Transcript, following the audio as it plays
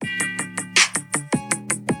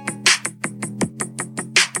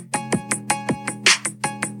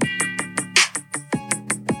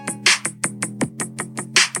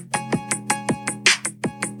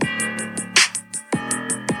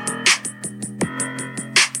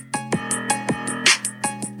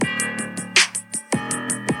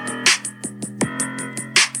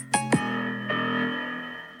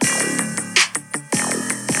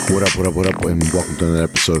What up, and welcome to another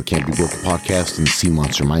episode of Can't Be Broken Podcast and Sea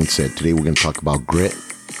Monster Mindset. Today we're going to talk about grit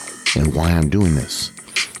and why I'm doing this.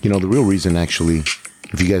 You know, the real reason actually,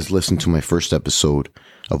 if you guys listen to my first episode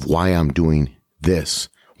of why I'm doing this,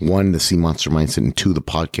 one, the Sea Monster Mindset, and two, the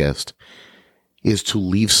podcast, is to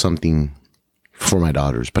leave something for my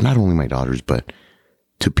daughters, but not only my daughters, but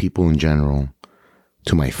to people in general,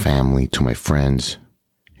 to my family, to my friends,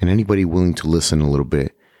 and anybody willing to listen a little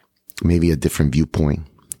bit, maybe a different viewpoint.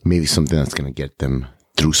 Maybe something that's going to get them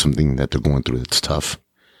through something that they're going through that's tough.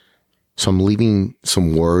 So I'm leaving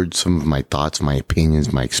some words, some of my thoughts, my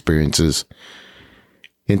opinions, my experiences,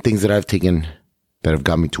 and things that I've taken that have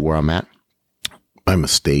got me to where I'm at. My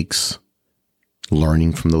mistakes,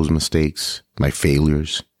 learning from those mistakes, my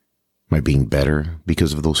failures, my being better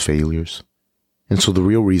because of those failures. And so the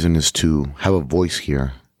real reason is to have a voice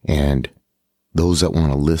here, and those that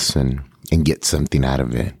want to listen and get something out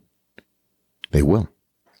of it, they will.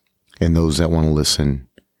 And those that want to listen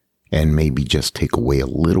and maybe just take away a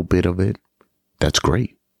little bit of it, that's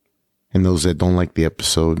great. And those that don't like the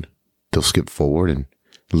episode, they'll skip forward and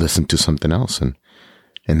listen to something else. And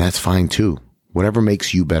that's fine too. Whatever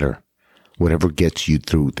makes you better, whatever gets you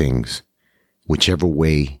through things, whichever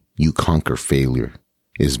way you conquer failure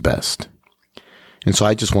is best. And so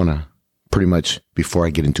I just want to pretty much, before I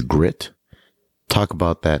get into grit, talk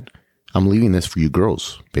about that. I'm leaving this for you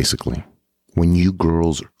girls, basically. When you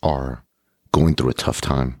girls are going through a tough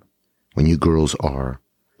time, when you girls are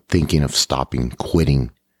thinking of stopping,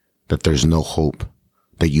 quitting, that there's no hope,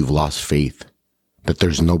 that you've lost faith, that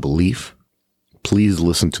there's no belief, please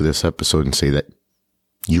listen to this episode and say that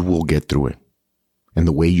you will get through it. And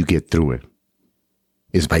the way you get through it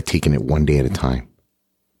is by taking it one day at a time,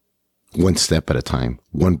 one step at a time,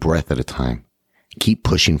 one breath at a time. Keep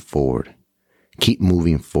pushing forward. Keep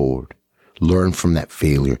moving forward. Learn from that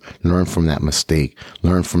failure, learn from that mistake,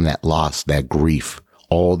 learn from that loss, that grief,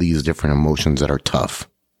 all these different emotions that are tough.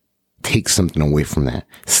 Take something away from that.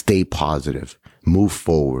 Stay positive, move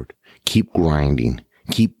forward, keep grinding,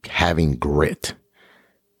 keep having grit,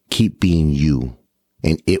 keep being you,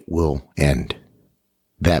 and it will end.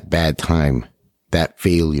 That bad time, that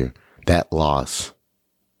failure, that loss,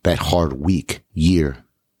 that hard week, year,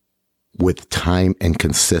 with time and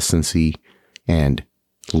consistency and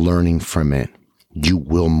learning from it, you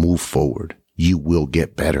will move forward. You will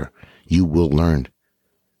get better. You will learn.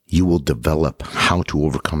 You will develop how to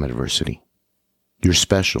overcome adversity. You're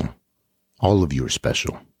special. All of you are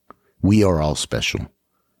special. We are all special.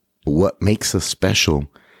 What makes us special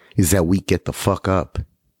is that we get the fuck up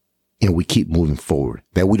and we keep moving forward.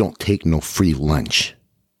 That we don't take no free lunch.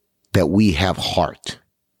 That we have heart.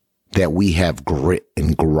 That we have grit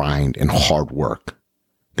and grind and hard work.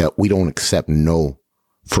 That we don't accept no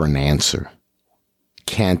for an answer.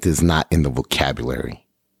 Can't is not in the vocabulary.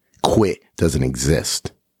 Quit doesn't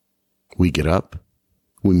exist. We get up,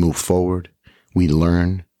 we move forward, we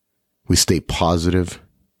learn, we stay positive,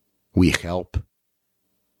 we help,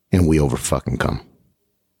 and we over fucking come.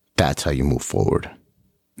 That's how you move forward.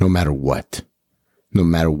 No matter what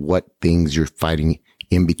things you're fighting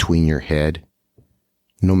in between your head,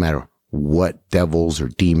 no matter what devils or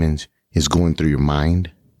demons is going through your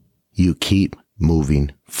mind, you keep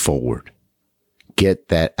moving forward. Get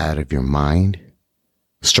that out of your mind.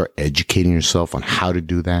 Start educating yourself on how to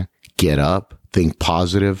do that. Get up, think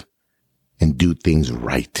positive, and do things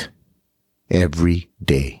right every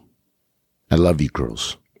day. I love you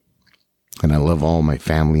girls. And I love all my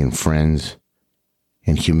family and friends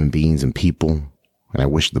and human beings and people. And I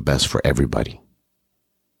wish the best for everybody.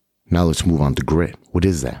 Now let's move on to grit. What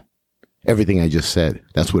is that? Everything I just said,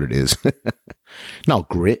 that's what it is. Now,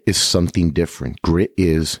 grit is something different. Grit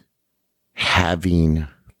is having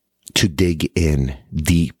to dig in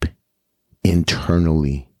deep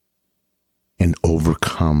internally and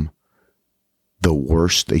overcome the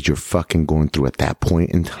worst that you're fucking going through at that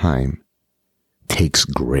point in time. Takes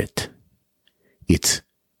grit. It's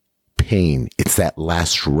pain. It's that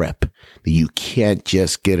last rep that you can't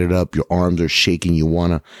just get it up. Your arms are shaking. You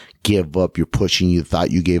want to give up. You're pushing. You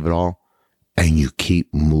thought you gave it all. And you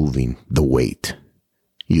keep moving the weight.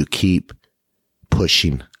 You keep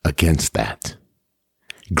pushing against that.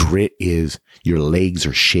 Grit is your legs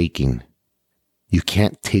are shaking. You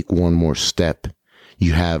can't take one more step.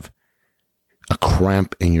 You have a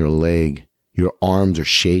cramp in your leg. Your arms are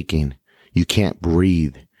shaking. You can't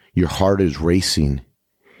breathe. Your heart is racing.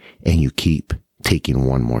 And you keep taking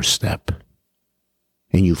one more step.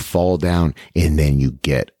 And you fall down and then you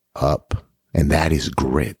get up. And that is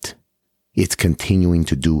grit. It's continuing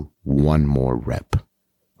to do one more rep,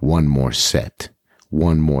 one more set,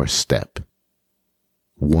 one more step,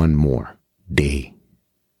 one more day.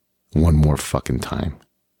 one more fucking time.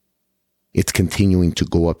 It's continuing to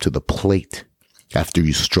go up to the plate after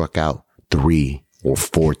you struck out 3 or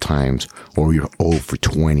 4 times, or you're 0 for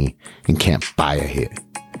 20 and can't buy a hit.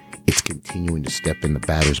 It's continuing to step in the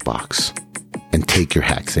batter's box and take your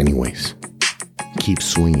hacks anyways. Keep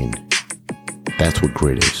swinging. That's what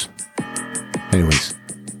grit is. Anyways,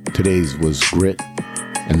 today's was grit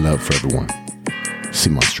and love for everyone. C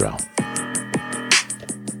Monster out.